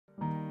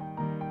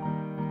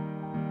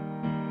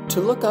To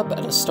look up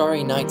at a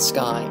starry night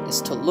sky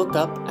is to look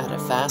up at a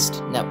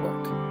vast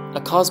network, a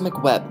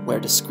cosmic web where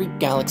discrete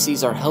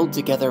galaxies are held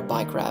together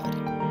by gravity.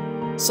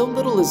 So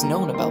little is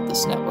known about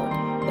this network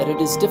that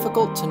it is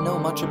difficult to know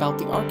much about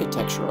the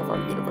architecture of our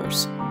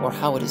universe or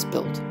how it is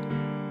built.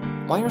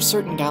 Why are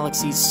certain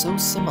galaxies so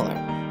similar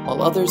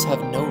while others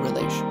have no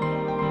relation?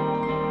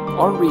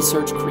 Our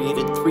research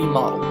created 3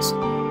 models.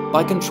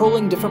 By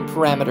controlling different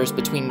parameters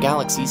between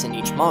galaxies in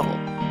each model,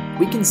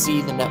 we can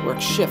see the network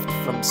shift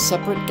from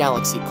separate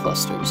galaxy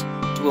clusters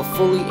to a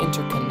fully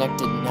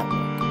interconnected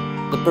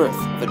network, the birth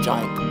of a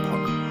giant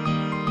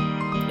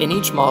component. In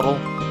each model,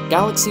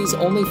 galaxies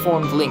only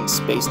formed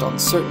links based on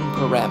certain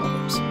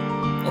parameters.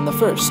 In the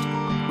first,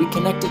 we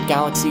connected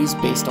galaxies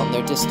based on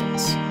their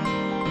distance.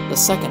 The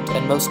second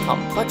and most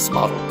complex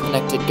model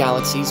connected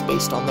galaxies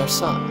based on their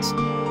size.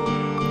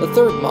 The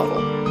third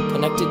model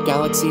connected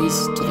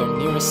galaxies to their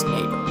nearest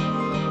neighbor.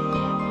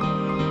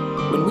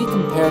 When we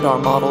compared our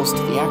models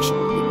to the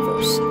actual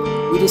universe,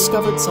 we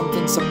discovered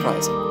something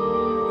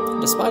surprising.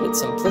 Despite its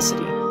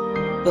simplicity,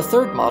 the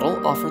third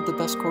model offered the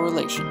best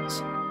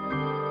correlations.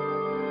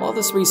 While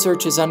this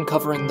research is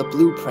uncovering the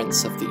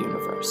blueprints of the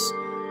universe,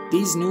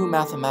 these new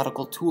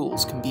mathematical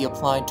tools can be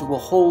applied to a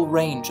whole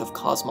range of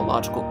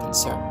cosmological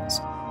concerns,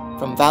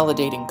 from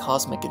validating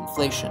cosmic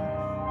inflation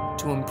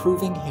to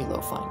improving halo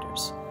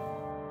finders.